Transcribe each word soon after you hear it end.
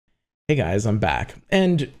Hey guys, I'm back,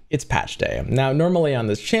 and it's patch day. Now, normally on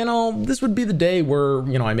this channel, this would be the day where,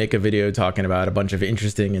 I make a video talking about a bunch of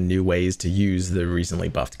interesting and new ways to use the recently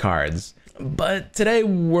buffed cards. But today,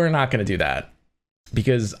 we're not going to do that.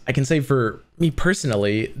 Because I can say for me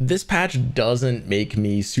personally, this patch doesn't make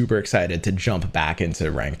me super excited to jump back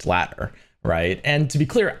into ranked ladder, right? And to be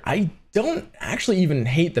clear, I don't actually even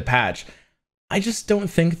hate the patch. I just don't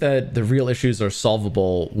think that the real issues are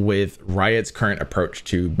solvable with Riot's current approach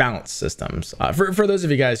to balance systems. For those of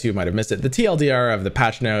you guys who might have missed it, the TLDR of the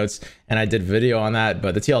patch notes, and I did a video on that,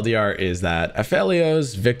 but the TLDR is that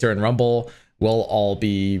Aphelios, Victor, and Rumble will all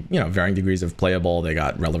be, varying degrees of playable. They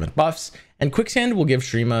got relevant buffs, and Quicksand will give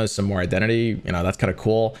Shrima some more identity. That's kind of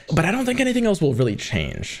cool, but I don't think anything else will really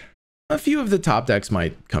change. A few of the top decks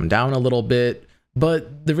might come down a little bit,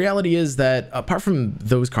 but the reality is that apart from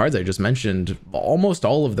those cards I just mentioned, almost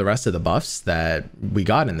all of the rest of the buffs that we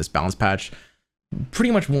got in this balance patch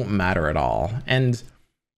pretty much won't matter at all. And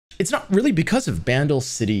it's not really because of Bandle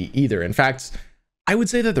City either. In fact, I would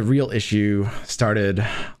say that the real issue started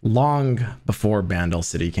long before Bandle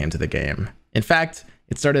City came to the game. In fact,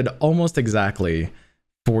 it started almost exactly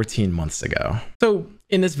 14 months ago. So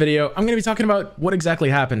in this video, I'm going to be talking about what exactly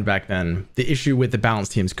happened back then, the issue with the balance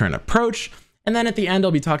team's current approach, and then at the end,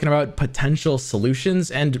 I'll be talking about potential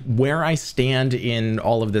solutions and where I stand in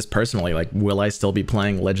all of this personally. Like, will I still be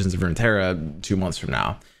playing Legends of Runeterra 2 months from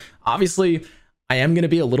now? Obviously, I am going to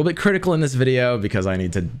be a little bit critical in this video because I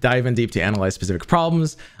need to dive in deep to analyze specific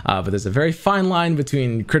problems, but there's a very fine line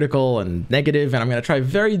between critical and negative, and I'm going to try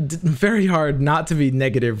very hard not to be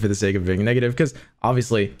negative for the sake of being negative, because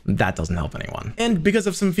obviously that doesn't help anyone. And because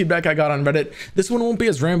of some feedback I got on Reddit, this one won't be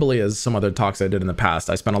as rambly as some other talks I did in the past.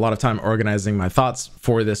 I spent a lot of time organizing my thoughts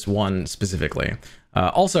for this one specifically.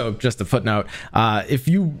 Also, just a footnote, if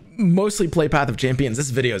you mostly play Path of Champions, this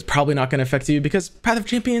video is probably not going to affect you because Path of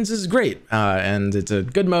Champions is great, and it's a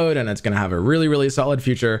good mode, and it's going to have a really solid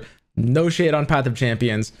future. No shade on Path of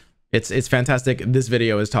Champions. It's fantastic. This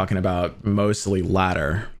video is talking about mostly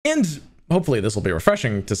ladder. And hopefully this will be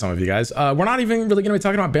refreshing to some of you guys. We're not even really going to be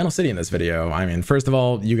talking about Bandle City in this video. I mean, first of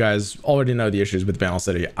all, you guys already know the issues with Bandle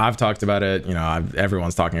City. I've talked about it.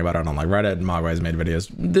 Everyone's talking about it on like Reddit, and Mogwai's made videos.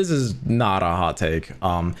 This is not a hot take.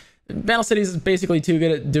 Bandle City is basically too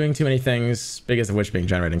good at doing too many things, biggest of which being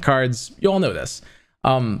generating cards. You all know this.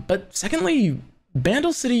 But secondly,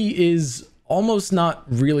 Bandle City is almost not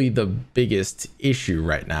really the biggest issue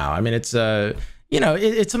right now. I mean, it's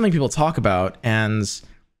it's something people talk about, and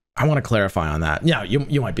I want to clarify on that. Yeah,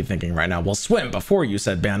 you might be thinking right now, well, Swim, before you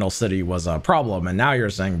said Bandle City was a problem, and now you're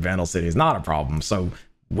saying Bandle City is not a problem. So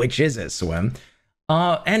which is it, Swim?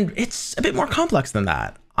 And it's a bit more complex than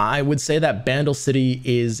that. I would say that Bandle City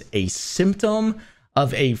is a symptom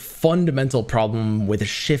of a fundamental problem with a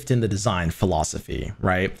shift in the design philosophy,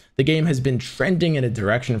 right? The game has been trending in a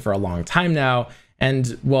direction for a long time now, and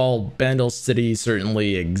while Bandle City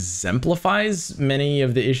certainly exemplifies many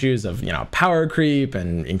of the issues of, power creep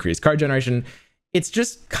and increased card generation, it's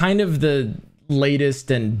just kind of the latest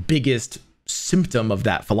and biggest symptom of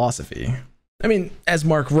that philosophy. I mean, as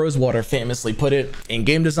Mark Rosewater famously put it, in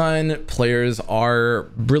game design, players are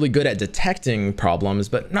really good at detecting problems,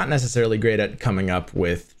 but not necessarily great at coming up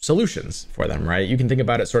with solutions for them, right? You can think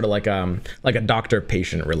about it sort of like a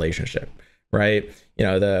doctor-patient relationship, right?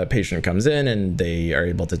 The patient comes in and they are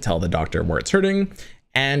able to tell the doctor where it's hurting,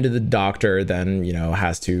 and the doctor then,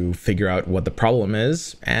 has to figure out what the problem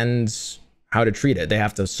is and how to treat it. They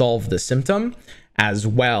have to solve the symptom as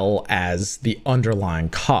well as the underlying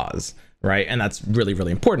cause, right? And that's really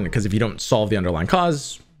important, because if you don't solve the underlying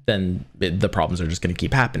cause, then the problems are just going to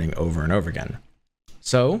keep happening over and over again.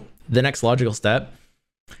 So the next logical step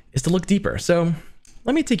is to look deeper. So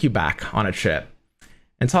let me take you back on a trip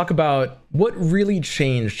and talk about what really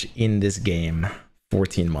changed in this game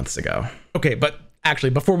 14 months ago. Okay, but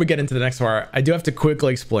actually, before we get into the next part, I do have to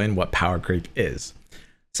quickly explain what power creep is.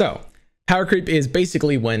 So, power creep is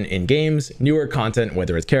basically when in games, newer content,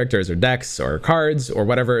 whether it's characters or decks or cards or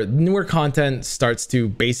whatever, newer content starts to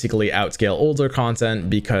basically outscale older content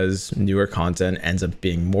because newer content ends up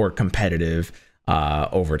being more competitive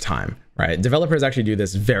over time. Right? Developers actually do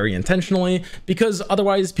this very intentionally because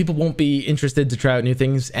otherwise people won't be interested to try out new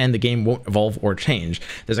things and the game won't evolve or change.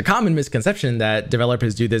 There's a common misconception that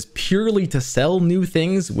developers do this purely to sell new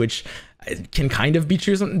things, which can kind of be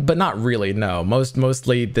true, but not really. No,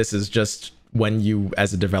 mostly this is just when you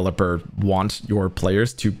as a developer want your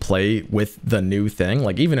players to play with the new thing.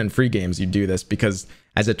 Like even in free games, you do this because,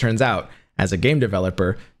 as it turns out, as a game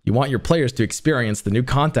developer, you want your players to experience the new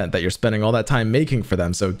content that you're spending all that time making for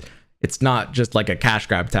them. So it's not just like a cash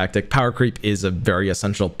grab tactic. Power creep is a very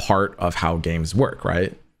essential part of how games work,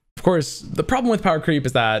 right? Of course, the problem with power creep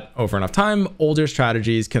is that over enough time, older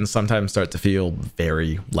strategies can sometimes start to feel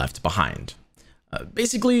very left behind.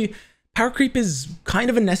 Basically, power creep is kind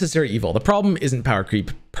of a necessary evil. The problem isn't power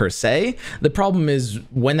creep per se. The problem is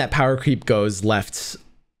when that power creep goes left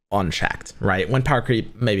unchecked, right? When power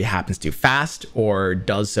creep maybe happens too fast or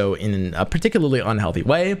does so in a particularly unhealthy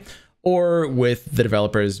way, or with the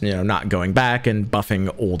developers, not going back and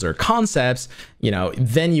buffing older concepts,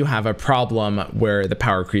 then you have a problem where the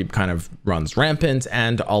power creep kind of runs rampant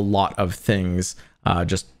and a lot of things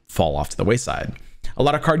just fall off to the wayside. A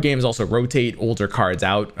lot of card games also rotate older cards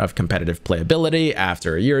out of competitive playability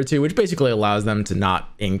after a year or two, which basically allows them to not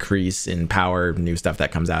increase in power new stuff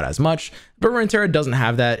that comes out as much. But Runeterra doesn't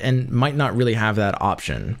have that and might not really have that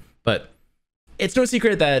option. But it's no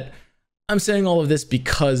secret that I'm saying all of this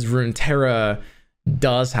because Runeterra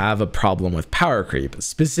does have a problem with power creep,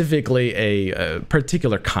 specifically a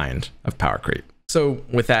particular kind of power creep. So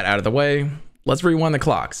with that out of the way, let's rewind the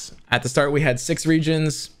clocks. At the start, we had 6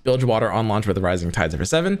 regions, Bilgewater on launch with the Rising Tides for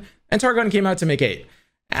 7, and Targon came out to make 8.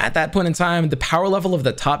 At that point in time, the power level of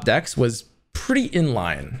the top decks was pretty in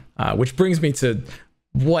line, which brings me to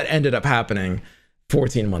what ended up happening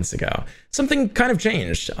 14 months ago. Something kind of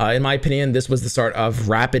changed. In my opinion, this was the start of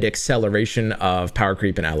rapid acceleration of power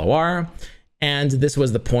creep in LoR. And this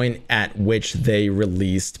was the point at which they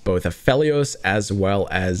released both Aphelios as well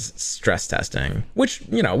as stress testing, which,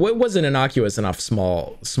 it was an innocuous enough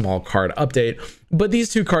small card update. But these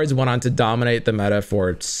 2 cards went on to dominate the meta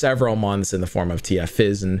for several months in the form of TF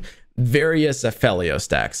Fizz and various Aphelios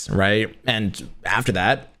decks, right? And after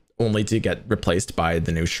that, only to get replaced by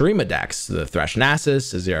the new Shurima decks, the Thresh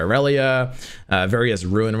Nasus, Azir Aurelia, various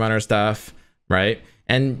Ruin Runner stuff, right?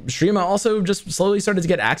 And Shurima also just slowly started to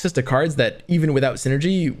get access to cards that, even without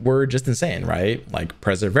synergy, were just insane, right? Like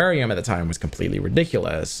Preservarium at the time was completely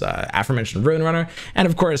ridiculous, aforementioned Ruin Runner, and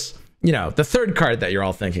of course, the third card that you're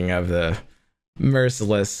all thinking of, the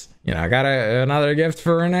Merciless, I got another gift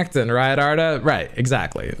for Renekton, right, Arda? Right,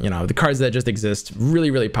 exactly. The cards that just exist really,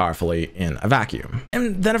 really powerfully in a vacuum.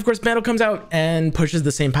 And then, of course, Bandle comes out and pushes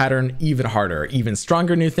the same pattern even harder, even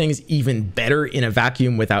stronger new things, even better in a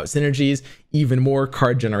vacuum without synergies, even more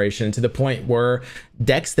card generation, to the point where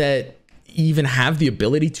decks that even have the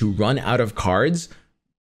ability to run out of cards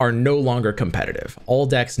are no longer competitive. All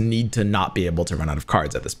decks need to not be able to run out of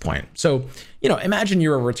cards at this point. So, imagine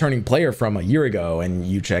you're a returning player from a year ago and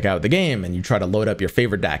you check out the game and you try to load up your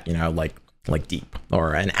favorite deck, like Deep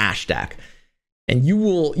or an Ashe deck. And you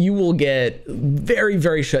will get very,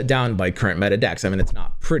 very shut down by current meta decks. I mean, it's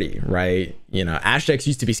not pretty, right? Ashe decks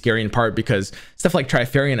used to be scary in part because stuff like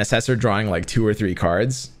Trifarian Assessor drawing like 2 or 3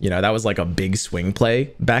 cards, that was like a big swing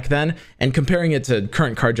play back then. And comparing it to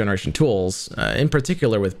current card generation tools, in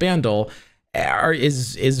particular with Bandle,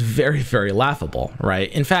 is very, very laughable,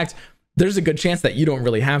 right? In fact, there's a good chance that you don't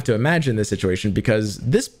really have to imagine this situation, because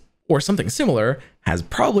this or something similar has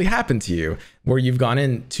probably happened to you, where you've gone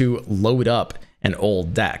in to load up an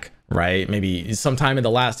old deck, right? Maybe sometime in the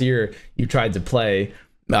last year, you tried to play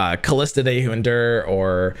Callista They Who Endure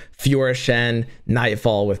or Fiora Shen,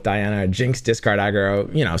 Nightfall with Diana, Jinx discard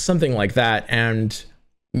aggro, something like that, and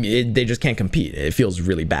they just can't compete. It feels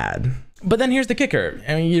really bad. But then here's the kicker.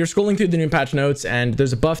 I mean, you're scrolling through the new patch notes and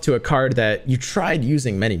there's a buff to a card that you tried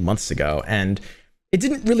using many months ago, and it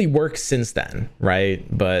didn't really work since then, right?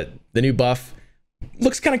 But the new buff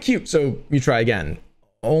looks kind of cute, so you try again,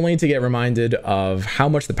 only to get reminded of how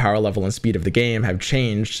much the power level and speed of the game have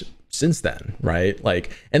changed since then, right?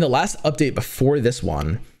 Like in the last update before this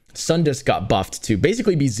one, Sundisk got buffed to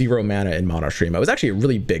basically be 0 mana in Mono Stream. It was actually a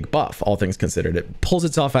really big buff, all things considered. It pulls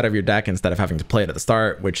itself out of your deck instead of having to play it at the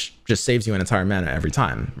start, which just saves you an entire mana every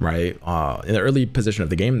time, right? In the early position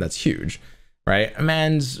of the game, that's huge, right?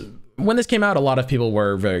 And when this came out, a lot of people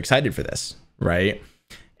were very excited for this, right?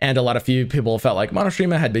 And a lot of people felt like Mono Stream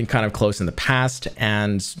had been kind of close in the past,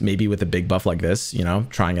 and maybe with a big buff like this,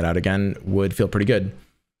 trying it out again would feel pretty good.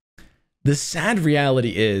 The sad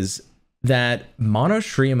reality is that Mono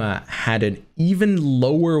Streama had an even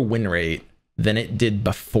lower win rate than it did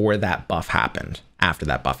before that buff happened, after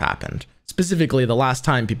that buff happened. Specifically, the last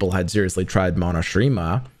time people had seriously tried Mono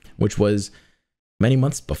Streama, which was many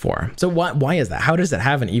months before. So why is that? How does it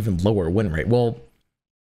have an even lower win rate? Well,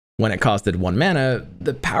 when it costed 1 mana,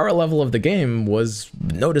 the power level of the game was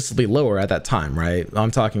noticeably lower at that time, right?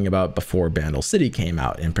 I'm talking about before Bandle City came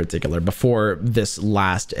out, in particular, before this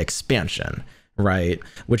last expansion, right?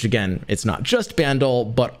 Which again, it's not just Bandle,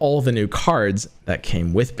 but all the new cards that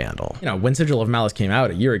came with Bandle. When Sigil of Malice came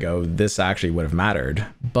out a year ago, this actually would have mattered,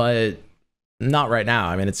 but not right now.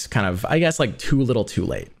 I mean, it's kind of, I guess, like too little too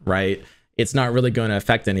late, right? It's not really going to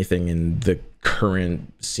affect anything in the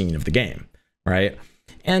current scene of the game, right?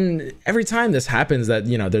 And every time this happens that,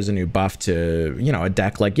 there's a new buff to, a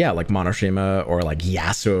deck like Monoshima, or like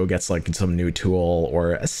Yasuo gets like some new tool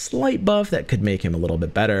or a slight buff that could make him a little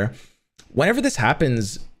bit better. Whenever this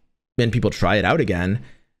happens and people try it out again,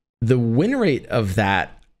 the win rate of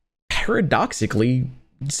that paradoxically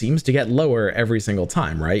seems to get lower every single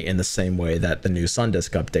time, right? In the same way that the new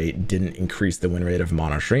Sundisk update didn't increase the win rate of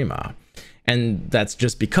Monoshima. And that's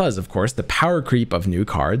just because, of course, the power creep of new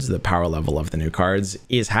cards, the power level of the new cards,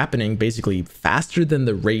 is happening basically faster than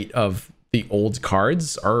the rate of the old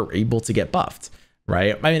cards are able to get buffed,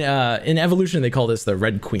 right? I mean, in evolution, they call this the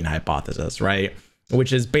Red Queen hypothesis, right?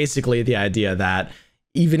 Which is basically the idea that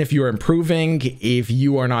even if you're improving, if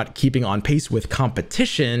you are not keeping on pace with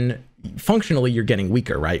competition, functionally, you're getting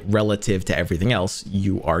weaker, right? Relative to everything else,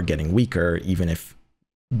 you are getting weaker, even if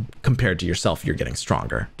compared to yourself, you're getting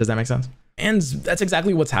stronger. Does that make sense? And that's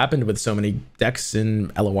exactly what's happened with so many decks in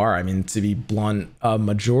LoR. I mean, to be blunt, a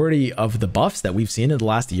majority of the buffs that we've seen in the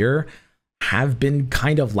last year have been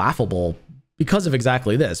kind of laughable because of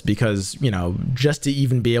exactly this. Because, just to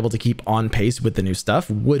even be able to keep on pace with the new stuff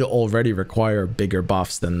would already require bigger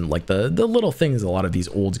buffs than like the little things a lot of these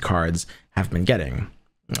old cards have been getting.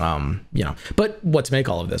 But what to make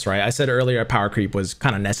all of this, right? I said earlier, power creep was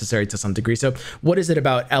kind of necessary to some degree. So what is it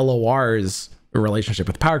about LoR's relationship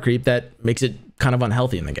with power creep that makes it kind of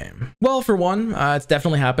unhealthy in the game? Well, for one, it's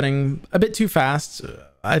definitely happening a bit too fast.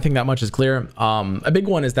 I think that much is clear. A big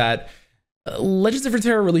one is that Legends of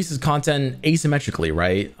Runeterra releases content asymmetrically,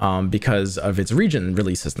 right? Because of its region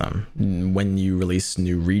release system. When you release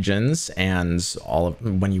new regions and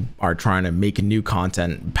when you are trying to make new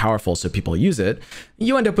content powerful so people use it,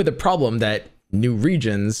 you end up with a problem that new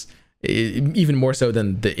regions, even more so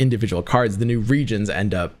than the individual cards, the new regions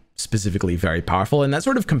end up specifically very powerful, and that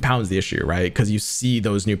sort of compounds the issue, right? Because you see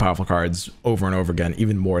those new powerful cards over and over again,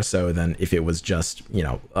 even more so than if it was just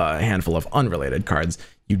a handful of unrelated cards.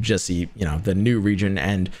 You just see the new region.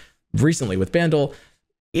 And recently with Bandle,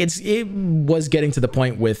 it was getting to the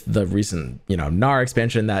point with the recent Gnar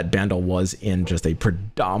expansion that Bandle was in just a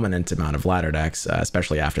predominant amount of ladder decks,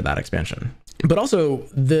 especially after that expansion. But also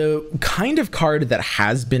the kind of card that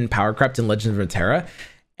has been power crept in Legends of Runeterra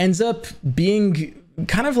ends up being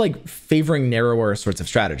kind of like favoring narrower sorts of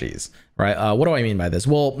strategies, right? What do I mean by this?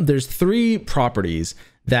 Well, there's 3 properties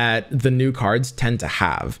that the new cards tend to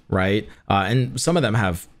have, right? And some of them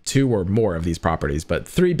have 2 or more of these properties, but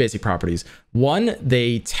 3 basic properties. One,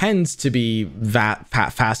 they tend to be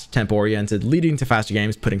fast tempo oriented, leading to faster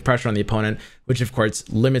games, putting pressure on the opponent, which of course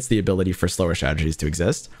limits the ability for slower strategies to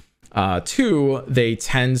exist. 2, they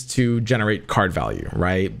tend to generate card value,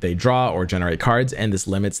 right? They draw or generate cards, and this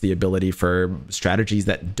limits the ability for strategies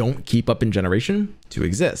that don't keep up in generation to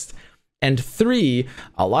exist. And 3,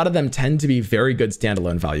 a lot of them tend to be very good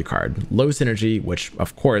standalone value card. Low synergy, which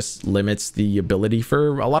of course limits the ability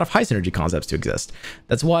for a lot of high synergy concepts to exist.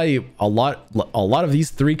 That's why a lot of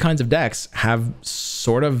these 3 kinds of decks have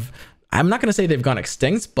sort of, I'm not going to say they've gone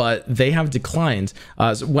extinct, but they have declined.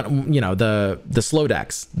 So when, the slow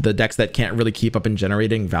decks, the decks that can't really keep up in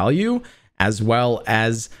generating value, as well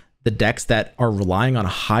as the decks that are relying on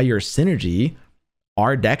higher synergy,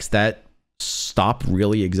 are decks that stop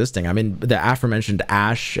really existing. I mean, the aforementioned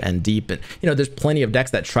Ash and Deep, and there's plenty of decks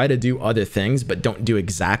that try to do other things but don't do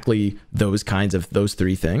exactly those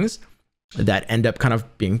 3 things, that end up kind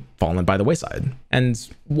of being fallen by the wayside. And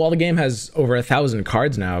while the game has over 1,000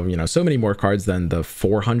 cards now, so many more cards than the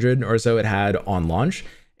 400 or so it had on launch,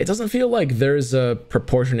 it doesn't feel like there's a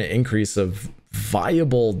proportionate increase of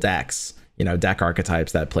viable decks, deck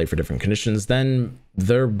archetypes that play for different conditions than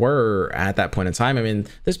there were at that point in time. I mean,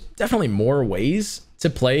 there's definitely more ways to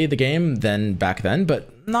play the game than back then,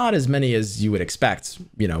 but not as many as you would expect,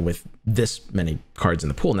 with this many cards in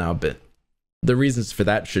the pool now. But the reasons for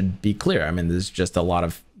that should be clear. I mean, there's just a lot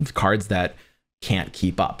of cards that can't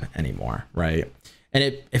keep up anymore, right? And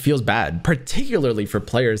it feels bad, particularly for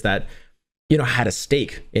players that, had a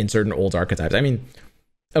stake in certain old archetypes. I mean,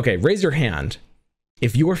 okay, raise your hand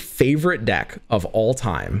if your favorite deck of all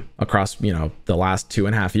time across, the last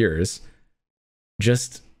 2.5 years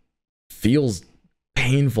just feels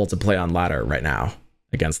painful to play on ladder right now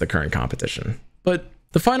against the current competition. But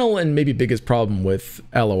the final and maybe biggest problem with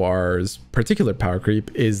LoR's particular power creep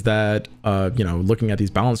is that, looking at these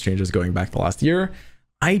balance changes going back the last year,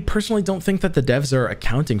 I personally don't think that the devs are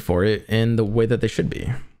accounting for it in the way that they should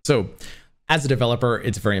be. So as a developer,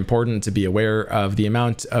 it's very important to be aware of the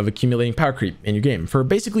amount of accumulating power creep in your game for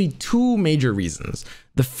basically 2 major reasons.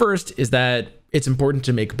 The first is that it's important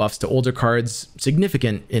to make buffs to older cards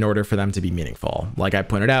significant in order for them to be meaningful. Like I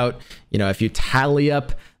pointed out, if you tally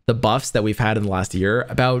up the buffs that we've had in the last year,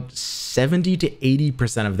 about 70 to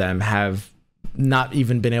 80% of them have not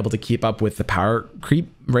even been able to keep up with the power creep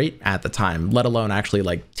rate at the time, let alone actually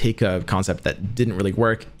like take a concept that didn't really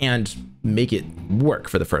work and make it work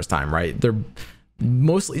for the first time, right? They're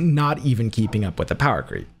mostly not even keeping up with the power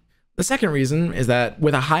creep. The second reason is that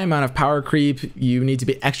with a high amount of power creep, you need to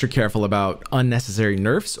be extra careful about unnecessary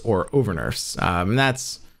nerfs or over nerfs. And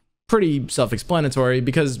that's pretty self-explanatory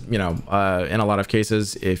because, you know, in a lot of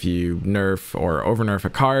cases, if you nerf or over nerf a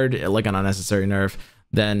card, like an unnecessary nerf,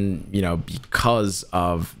 then, you know, because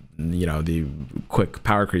of, you know, the quick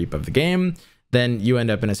power creep of the game, then you end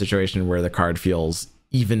up in a situation where the card feels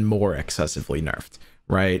even more excessively nerfed,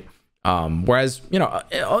 right? Whereas, you know,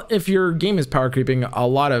 if your game is power creeping, a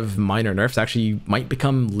lot of minor nerfs actually might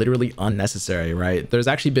become literally unnecessary, right? There's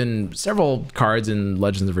actually been several cards in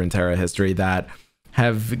Legends of Runeterra history that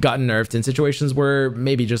have gotten nerfed in situations where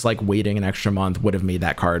maybe just like waiting an extra month would have made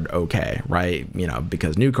that card okay, right? You know,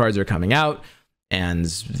 because new cards are coming out and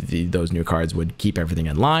those new cards would keep everything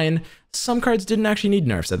in line. Some cards didn't actually need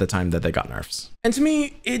nerfs at the time that they got nerfs. And to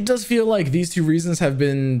me, it does feel like these two reasons have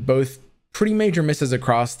been both pretty major misses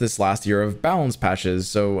across this last year of balance patches.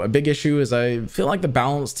 So a big issue is I feel like the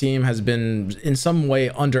balance team has been in some way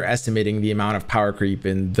underestimating the amount of power creep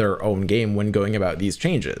in their own game when going about these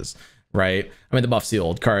changes, right? I mean, the buff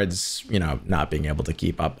sealed cards, you know, not being able to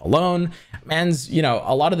keep up alone. And, you know,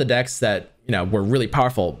 a lot of the decks that, you know, were really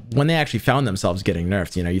powerful when they actually found themselves getting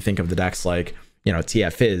nerfed. You know, you think of the decks like, you know,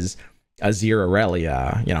 TF Fizz, Azir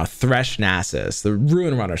Aurelia, you know, Thresh Nasus, the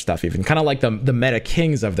Ruin Runner stuff, even kind of like the meta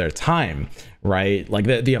kings of their time, right? Like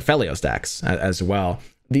the Aphelios decks as well.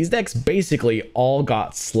 These decks basically all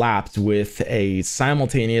got slapped with a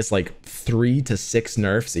simultaneous like 3 to 6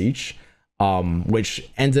 nerfs each, which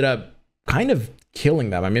ended up kind of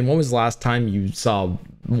killing them. I mean, when was the last time you saw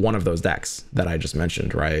one of those decks that I just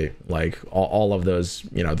mentioned, right? Like all of those,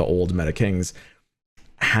 you know, the old meta kings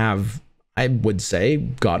have, I would say,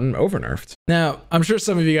 gotten over nerfed. Now, I'm sure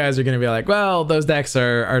some of you guys are going to be like, well, those decks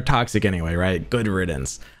are toxic anyway, right? Good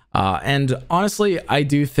riddance. And honestly, I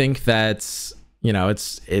do think that, you know,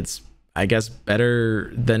 it's I guess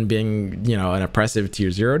better than being, you know, an oppressive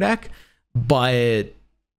tier 0 deck. But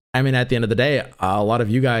I mean, at the end of the day, a lot of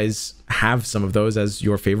you guys have some of those as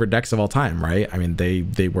your favorite decks of all time, right? I mean,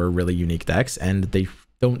 they were really unique decks and they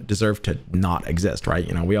don't deserve to not exist, right?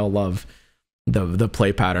 You know, we all love the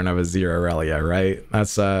play pattern of Azir Aurelia, right?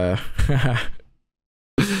 That's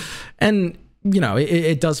and you know,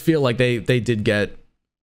 it does feel like they did get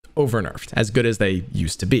over nerfed, as good as they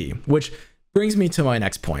used to be, which brings me to my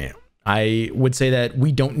next point. I would say that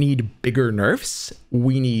we don't need bigger nerfs,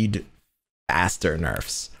 we need faster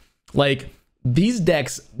nerfs. Like, these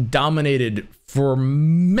decks dominated for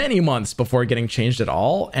many months before getting changed at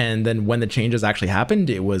all, and then when the changes actually happened,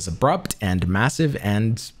 it was abrupt and massive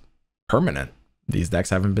and permanent. These decks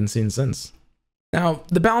haven't been seen since. Now,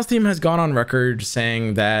 the balance team has gone on record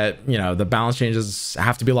saying that, you know, the balance changes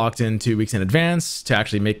have to be locked in 2 weeks in advance to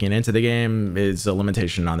actually making it into the game is a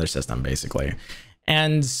limitation on their system, basically.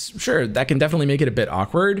 And sure, that can definitely make it a bit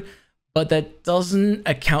awkward, but that doesn't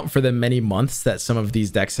account for the many months that some of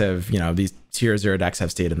these decks have, you know, these tier 0 decks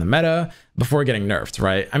have stayed in the meta before getting nerfed,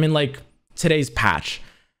 right? I mean, like, today's patch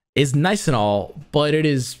is nice and all, but it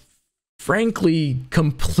is frankly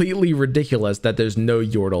completely ridiculous that there's no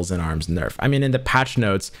Yordles in Arms nerf. I mean, in the patch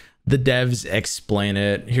notes, the devs explain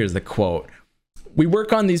it. Here's the quote. "We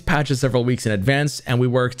work on these patches several weeks in advance, and we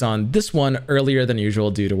worked on this one earlier than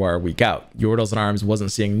usual due to our week out. Yordles in Arms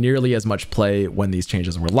wasn't seeing nearly as much play when these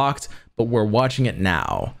changes were locked, but we're watching it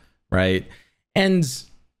now," right? And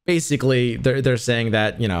basically, they're saying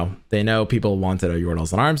that, you know, they know people wanted a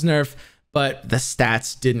Yordles in Arms nerf, but the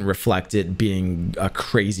stats didn't reflect it being a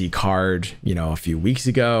crazy card, you know, a few weeks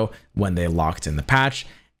ago when they locked in the patch.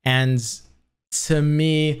 And to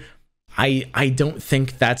me, I don't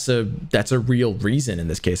think that's a real reason in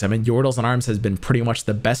this case. I mean, Yordles in Arms has been pretty much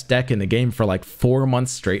the best deck in the game for like 4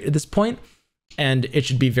 months straight at this point, and it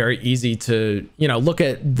should be very easy to, you know, look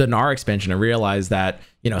at the NAR expansion and realize that,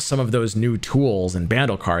 you know, some of those new tools and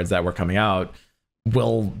bundle cards that were coming out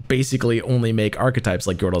will basically only make archetypes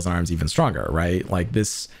like Yordles in Arms even stronger, right? Like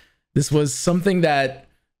this was something that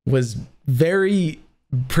was very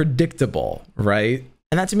predictable, right?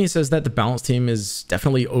 And that to me says that the balance team is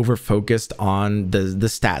definitely over focused on the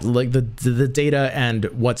stat, like the data and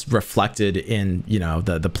what's reflected in, you know,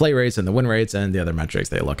 the play rates and the win rates and the other metrics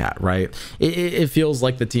they look at, right? It feels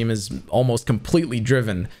like the team is almost completely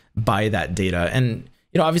driven by that data. And,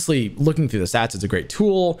 you know, obviously looking through the stats is a great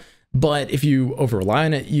tool, but if you over rely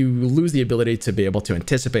on it, you lose the ability to be able to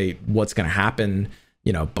anticipate what's going to happen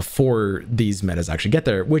you know, before these metas actually get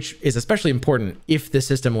there, which is especially important if the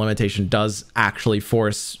system limitation does actually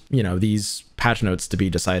force, you know, these patch notes to be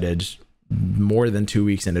decided more than 2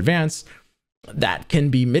 weeks in advance. That can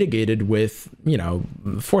be mitigated with, you know,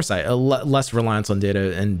 foresight, less reliance on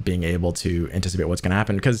data and being able to anticipate what's going to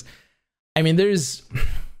happen. Because, I mean,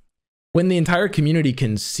 when the entire community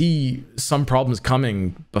can see some problems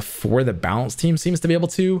coming before the balance team seems to be able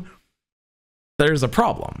to, there's a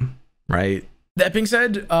problem, right? That being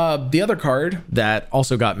said, the other card that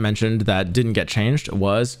also got mentioned that didn't get changed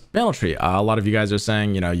was Banaltree. A lot of you guys are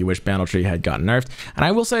saying, you know, you wish Banaltree had gotten nerfed. And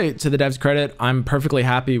I will say, to the devs' credit, I'm perfectly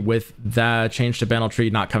happy with the change to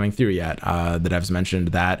Banaltree not coming through yet. The devs mentioned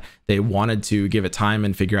that they wanted to give it time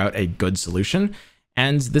and figure out a good solution.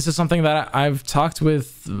 And this is something that I've talked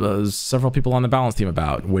with several people on the balance team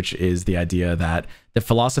about, which is the idea that the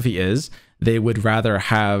philosophy is they would rather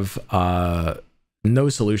have no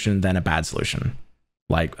solution than a bad solution,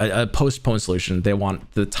 like a postponed solution. They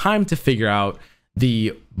want the time to figure out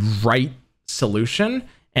the right solution,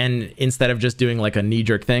 and instead of just doing like a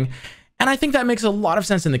knee-jerk thing. And I think that makes a lot of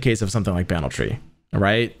sense in the case of something like Banaltree,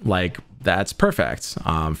 right? Like, that's perfect.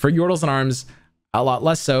 For Yordles and Arms, a lot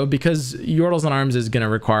less so, because Yordles and Arms is going to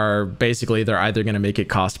require, basically, they're either going to make it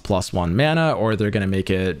cost +1 mana, or they're going to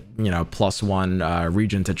make it, you know, +1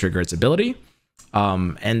 region to trigger its ability.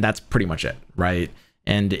 And that's pretty much it, right?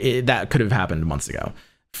 And that could have happened months ago.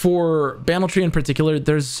 For Banaltree in particular,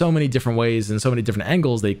 there's so many different ways and so many different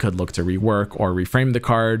angles they could look to rework or reframe the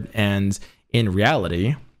card. And in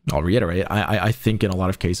reality, I'll reiterate, I think in a lot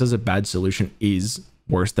of cases, a bad solution is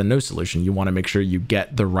worse than no solution. You want to make sure you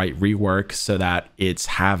get the right rework so that it's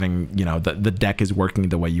having, you know, the deck is working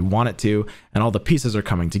the way you want it to, and all the pieces are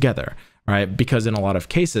coming together, right? Because in a lot of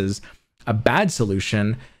cases, a bad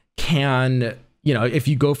solution can, you know, if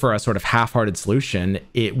you go for a sort of half-hearted solution,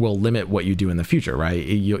 it will limit what you do in the future, right?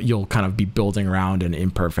 You'll kind of be building around an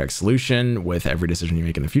imperfect solution with every decision you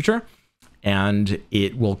make in the future, and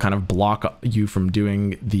it will kind of block you from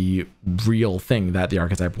doing the real thing that the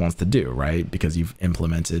archetype wants to do, right? Because you've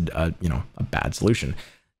implemented a, you know, a bad solution.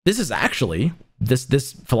 This is actually,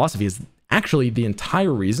 this philosophy is actually the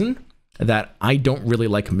entire reason that I don't really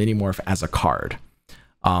like Minimorph as a card.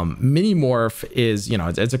 Minimorph is, you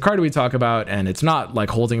know, it's a card we talk about, and it's not like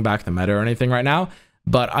holding back the meta or anything right now,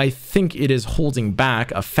 but I think it is holding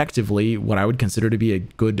back effectively what I would consider to be a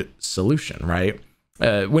good solution, right?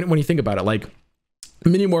 When you think about it, like,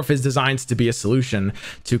 Minimorph is designed to be a solution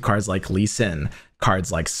to cards like Lee Sin,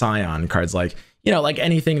 cards like Scion, cards like, you know, like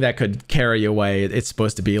anything that could carry away. It's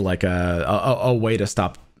supposed to be like a way to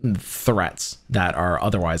stop threats that are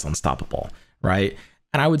otherwise unstoppable, right?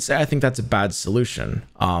 And I would say I think that's a bad solution.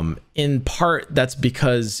 In part, that's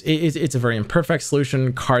because it's a very imperfect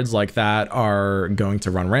solution. Cards like that are going to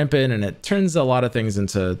run rampant, and it turns a lot of things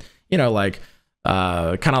into, you know, like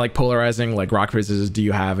kind of like polarizing, like rock paper scissors. Do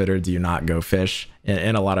you have it or do you not go fish?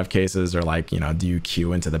 In a lot of cases, or like, you know, do you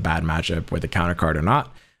queue into the bad matchup with the counter card or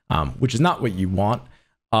not? Which is not what you want.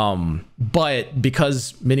 But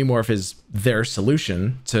because Minimorph is their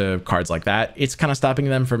solution to cards like that, it's kind of stopping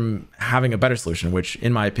them from having a better solution, which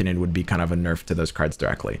in my opinion would be kind of a nerf to those cards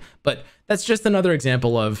directly. But that's just another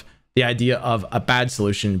example of the idea of a bad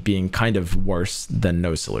solution being kind of worse than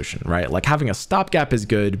no solution, right? Like, having a stopgap is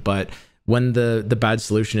good, but when the bad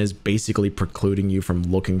solution is basically precluding you from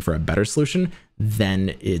looking for a better solution,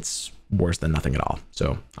 then it's worse than nothing at all.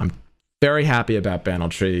 So I'm very happy about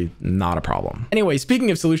Banaltree, not a problem. Anyway,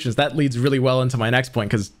 speaking of solutions, that leads really well into my next point,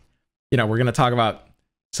 because, you know, we're going to talk about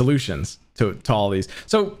solutions to all these.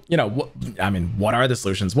 So, you know, what are the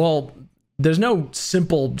solutions? Well, there's no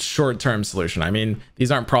simple short-term solution. I mean,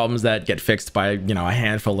 these aren't problems that get fixed by, you know, a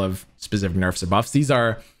handful of specific nerfs or buffs. These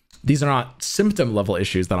are not symptom level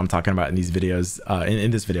issues that I'm talking about in these videos,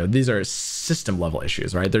 in this video. These are system level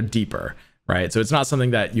issues, right? They're deeper, right? So it's not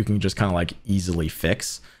something that you can just kind of like easily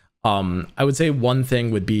fix. I would say one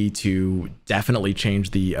thing would be to definitely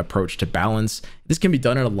change the approach to balance. This can be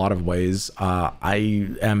done in a lot of ways.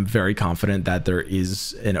 I am very confident that there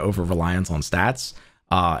is an over-reliance on stats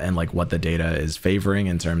and like what the data is favoring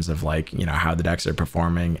in terms of, like, you know, how the decks are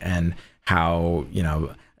performing and how, you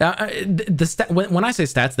know, when I say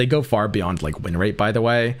stats, they go far beyond like win rate, by the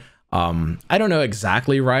way. I don't know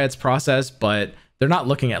exactly Riot's process, but they're not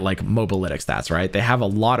looking at like mobilytic stats, right? They have a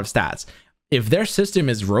lot of stats. If their system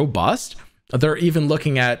is robust, they're even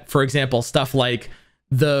looking at, for example, stuff like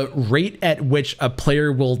the rate at which a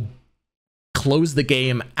player will close the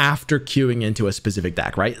game after queuing into a specific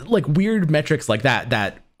deck, right? Like weird metrics like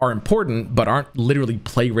that are important, but aren't literally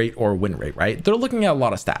play rate or win rate, right? They're looking at a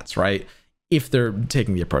lot of stats, right? If they're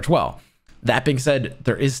taking the approach well. That being said,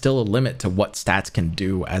 there is still a limit to what stats can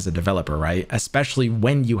do as a developer, right? Especially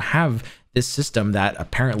when you have this system that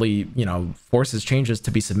apparently, forces changes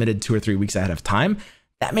to be submitted 2 or 3 weeks ahead of time.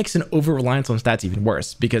 That makes an over-reliance on stats even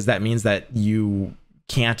worse, because that means that you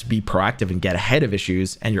can't be proactive and get ahead of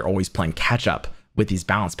issues, and you're always playing catch up with these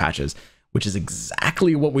balance patches, which is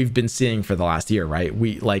exactly what we've been seeing for the last year, right?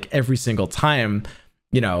 We, like, every single time,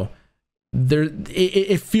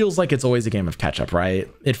 it feels like it's always a game of catch up, right?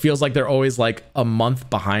 It feels like they're always like a month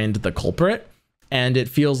behind the culprit. And it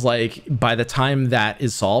feels like by the time that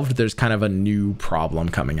is solved, there's kind of a new problem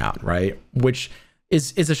coming out, right? Which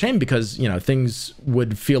is a shame, because, things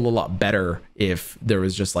would feel a lot better if there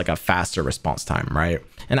was just like a faster response time, right?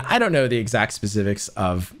 And I don't know the exact specifics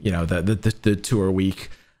of, the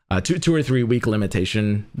 2 or 3 week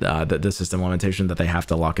limitation, the system limitation that they have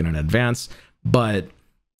to lock in advance, but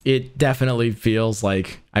it definitely feels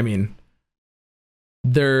like,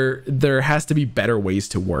 there has to be better ways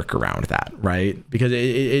to work around that, right? Because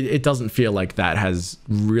it doesn't feel like that has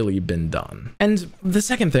really been done. And the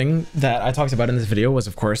second thing that I talked about in this video was,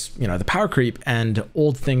 of course, the power creep and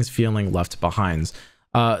old things feeling left behind.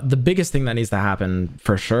 The biggest thing that needs to happen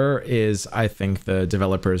for sure is, I think the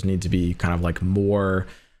developers need to be kind of like more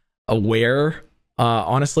aware,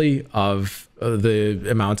 honestly, of the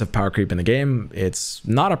amount of power creep in the game. It's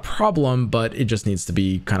not a problem, but it just needs to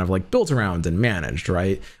be kind of like built around and managed,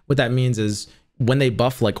 right? What that means is when they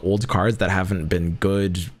buff like old cards that haven't been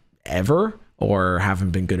good ever, or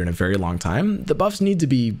haven't been good in a very long time, the buffs need to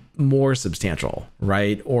be more substantial,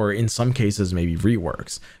 right? Or in some cases, maybe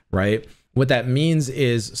reworks, right? What that means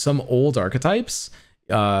is some old archetypes,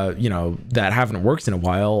 that haven't worked in a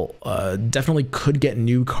while, definitely could get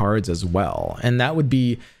new cards as well. And that would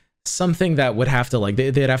be something that would have to, like,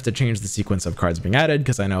 they'd have to change the sequence of cards being added,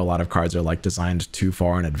 because I know a lot of cards are like designed too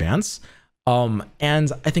far in advance.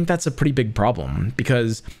 And I think that's a pretty big problem,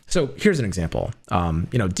 because, so here's an example.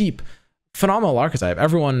 Deep, phenomenal archetype.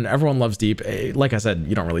 Everyone loves Deep. Like I said,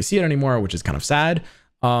 you don't really see it anymore, which is kind of sad.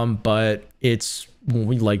 But it's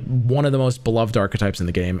like one of the most beloved archetypes in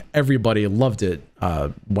the game. Everybody loved it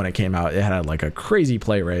when it came out. It had like a crazy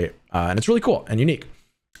play rate, and it's really cool and unique.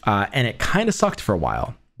 And it kind of sucked for a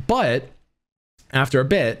while, but after a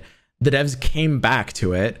bit, the devs came back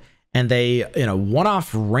to it, and they, one-off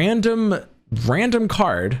random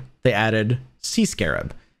card, they added Sea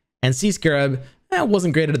Scarab. And Sea Scarab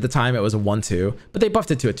wasn't graded at the time. It was a 1/2, but they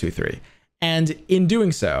buffed it to a 2/3. And in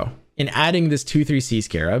doing so, in adding this 2/3 Sea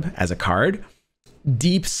Scarab as a card,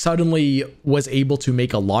 Deep suddenly was able to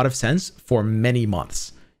make a lot of sense for many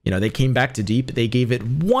months. They came back to Deep. They gave it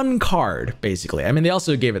one card, basically. They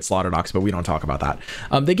also gave it Slaughterdox, but we don't talk about that.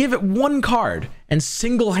 They gave it one card, and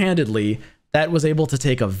single-handedly, that was able to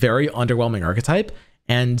take a very underwhelming archetype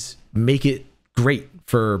and make it great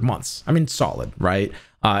for months. Solid, right?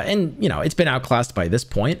 And, it's been outclassed by this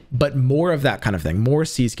point, but more of that kind of thing, more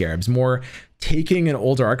Sea Scarabs, more taking an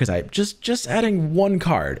older archetype, just adding one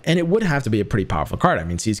card. And it would have to be a pretty powerful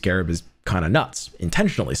card. Sea Scarab is kind of nuts,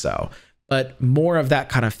 intentionally so. But more of that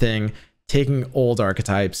kind of thing, taking old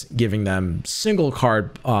archetypes, giving them single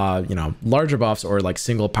card, larger buffs, or like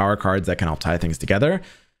single power cards that can help tie things together,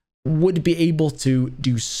 would be able to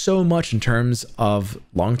do so much in terms of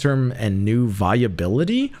long-term and new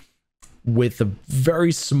viability, with a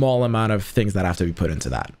very small amount of things that have to be put into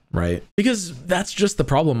that, right? Because that's just the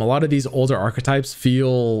problem. A lot of these older archetypes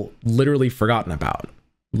feel literally forgotten about.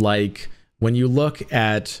 Like when you look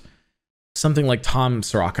at something like Tom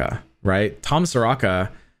Soraka, right? Tom Soraka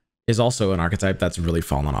is also an archetype that's really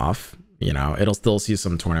fallen off. It'll still see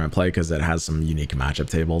some tournament play because it has some unique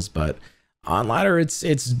matchup tables, but on ladder, it's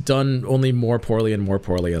done only more poorly and more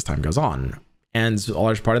poorly as time goes on. And a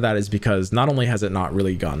large part of that is because not only has it not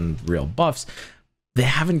really gotten real buffs, they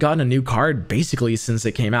haven't gotten a new card basically since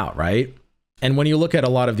it came out, right? And when you look at a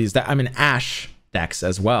lot of these, Ash decks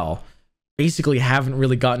as well, basically haven't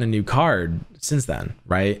really gotten a new card since then,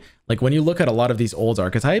 right? Like when you look at a lot of these old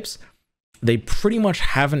archetypes, they pretty much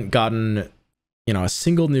haven't gotten, a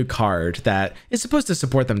single new card that is supposed to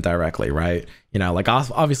support them directly, right? Like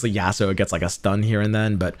obviously Yasuo gets like a stun here and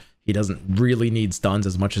then, but he doesn't really need stuns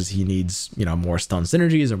as much as he needs, more stun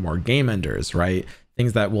synergies or more game enders, right?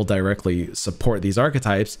 Things that will directly support these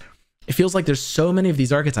archetypes. It feels like there's so many of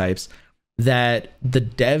these archetypes that the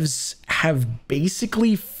devs have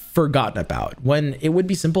basically forgotten about, when it would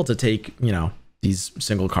be simple to take, these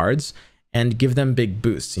single cards and give them big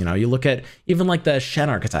boosts. You look at even like the Shen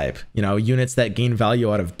archetype, units that gain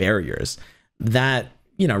value out of barriers. That,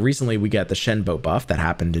 recently we get the Shen boat buff that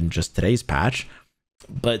happened in just today's patch,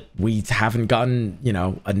 but we haven't gotten,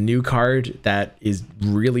 a new card that is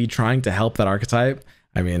really trying to help that archetype.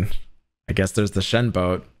 I I guess there's the Shen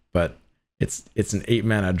boat, but it's an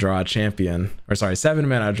 8-mana draw champion, or sorry,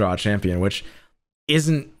 7-mana draw champion, which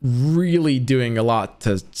isn't really doing a lot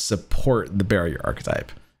to support the barrier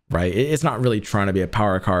archetype, right? It's not really trying to be a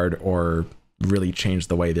power card or really change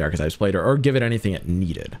the way the archetype's played, or give it anything it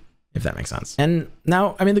needed, if that makes sense. And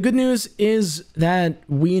now, I mean, the good news is that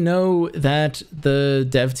we know that the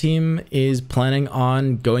dev team is planning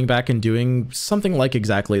on going back and doing something like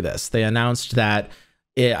exactly this. They announced that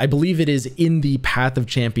I believe it is in the Path of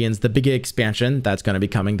Champions, the big expansion that's going to be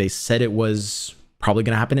coming. They said it was probably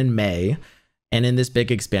going to happen in May. And in this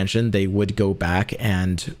big expansion, they would go back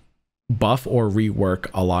and buff or rework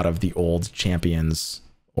a lot of the old champions,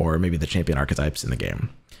 or maybe the champion archetypes in the game.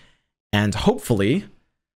 And hopefully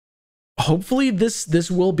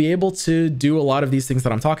this will be able to do a lot of these things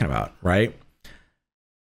that I'm talking about, right?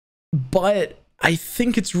 But I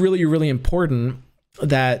think it's really, really important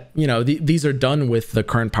that, you know, these are done with the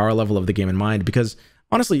current power level of the game in mind, because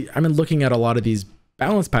honestly, I've been looking at a lot of these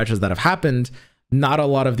balance patches that have happened. Not a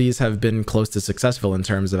lot of these have been close to successful in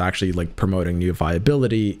terms of actually like promoting new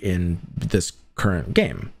viability in this current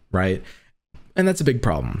game, right? And that's a big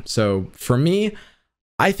problem. So for me,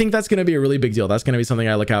 I think that's going to be a really big deal. That's going to be something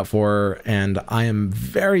I look out for. And I am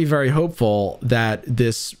very, very hopeful that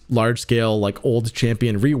this large scale, like old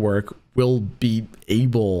champion rework will be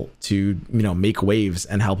able to, you know, make waves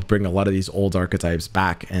and help bring a lot of these old archetypes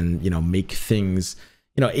back and, you know, make things,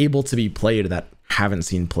 you know, able to be played that haven't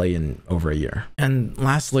seen play in over a year. And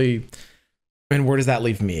lastly, and where does that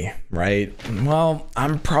leave me, right? Well,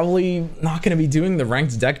 I'm probably not going to be doing the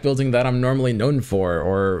ranked deck building that I'm normally known for,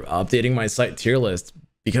 or updating my site tier list,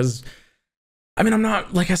 because I mean, I'm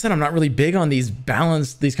not, like I said, I'm not really big on these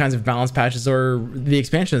kinds of balance patches or the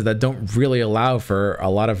expansions that don't really allow for a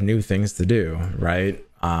lot of new things to do, right?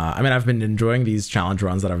 I mean, I've been enjoying these challenge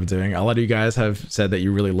runs that I've been doing. A lot of you guys have said that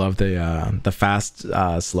you really love the fast,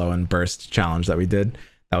 slow, and burst challenge that we did.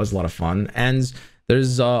 That was a lot of fun. And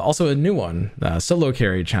there's also a new one, solo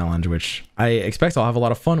carry challenge, which I expect I'll have a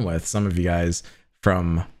lot of fun with. Some of you guys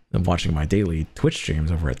from watching my daily Twitch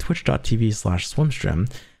streams over at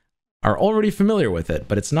twitch.tv/swimstream are already familiar with it,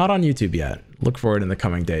 but it's not on YouTube yet. Look for it in the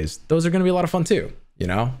coming days. Those are going to be a lot of fun too, you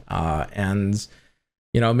know? And,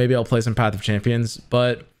 you know, maybe I'll play some Path of Champions,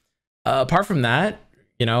 but apart from that,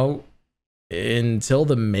 you know, until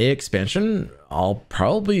the May expansion, I'll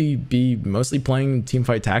probably be mostly playing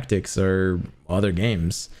Teamfight Tactics or other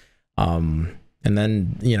games. And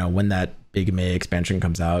then, you know, when that big May expansion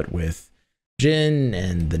comes out with Jin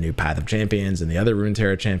and the new Path of Champions and the other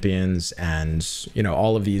Runeterra champions, and, you know,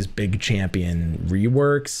 all of these big champion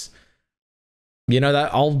reworks, you know,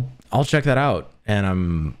 that I'll check that out, and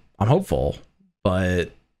I'm hopeful.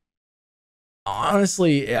 But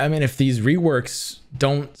honestly, I mean, if these reworks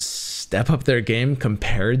don't step up their game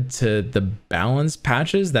compared to the balance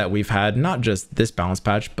patches that we've had, not just this balance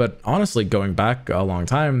patch, but honestly going back a long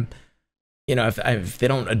time, you know, if they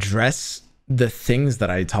don't address the things that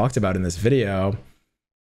I talked about in this video,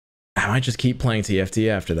 I might just keep playing TFT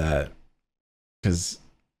after that, because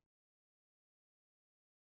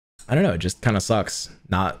I don't know, it just kind of sucks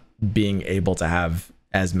not being able to have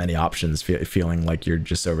as many options, feeling like you're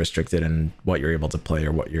just so restricted in what you're able to play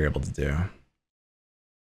or what you're able to do.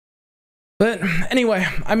 But anyway,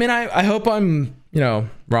 I mean, I hope I'm, you know,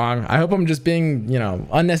 wrong. I hope I'm just being, you know,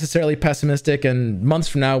 unnecessarily pessimistic, and months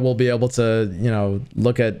from now we'll be able to, you know,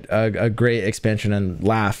 look at a great expansion and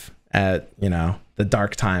laugh at, you know, the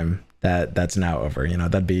dark time that's now over. You know,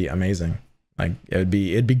 that'd be amazing. Like, it'd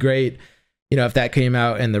be great, you know, if that came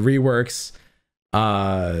out and the reworks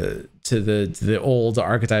to the old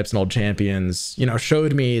archetypes and old champions, you know,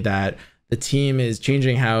 showed me that the team is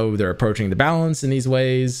changing how they're approaching the balance in these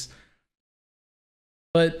ways.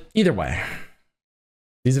 But either way,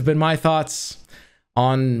 these have been my thoughts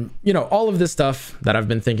on, you know, all of this stuff that I've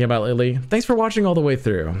been thinking about lately. Thanks for watching all the way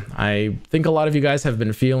through. I think a lot of you guys have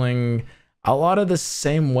been feeling a lot of the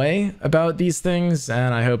same way about these things,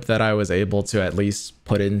 and I hope that I was able to at least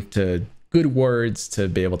put into good words to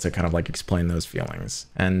be able to kind of like explain those feelings.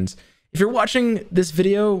 And if you're watching this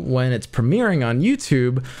video when it's premiering on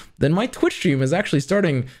YouTube, then my Twitch stream is actually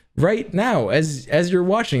starting right now as you're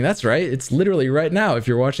watching. That's right, it's literally right now. If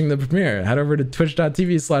you're watching the premiere, head over to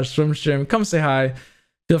twitch.tv/swimstream, come say hi.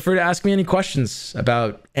 Feel free to ask me any questions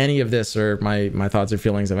about any of this or my thoughts or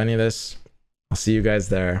feelings of any of this. I'll see you guys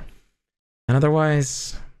there. And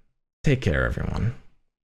otherwise, take care, everyone.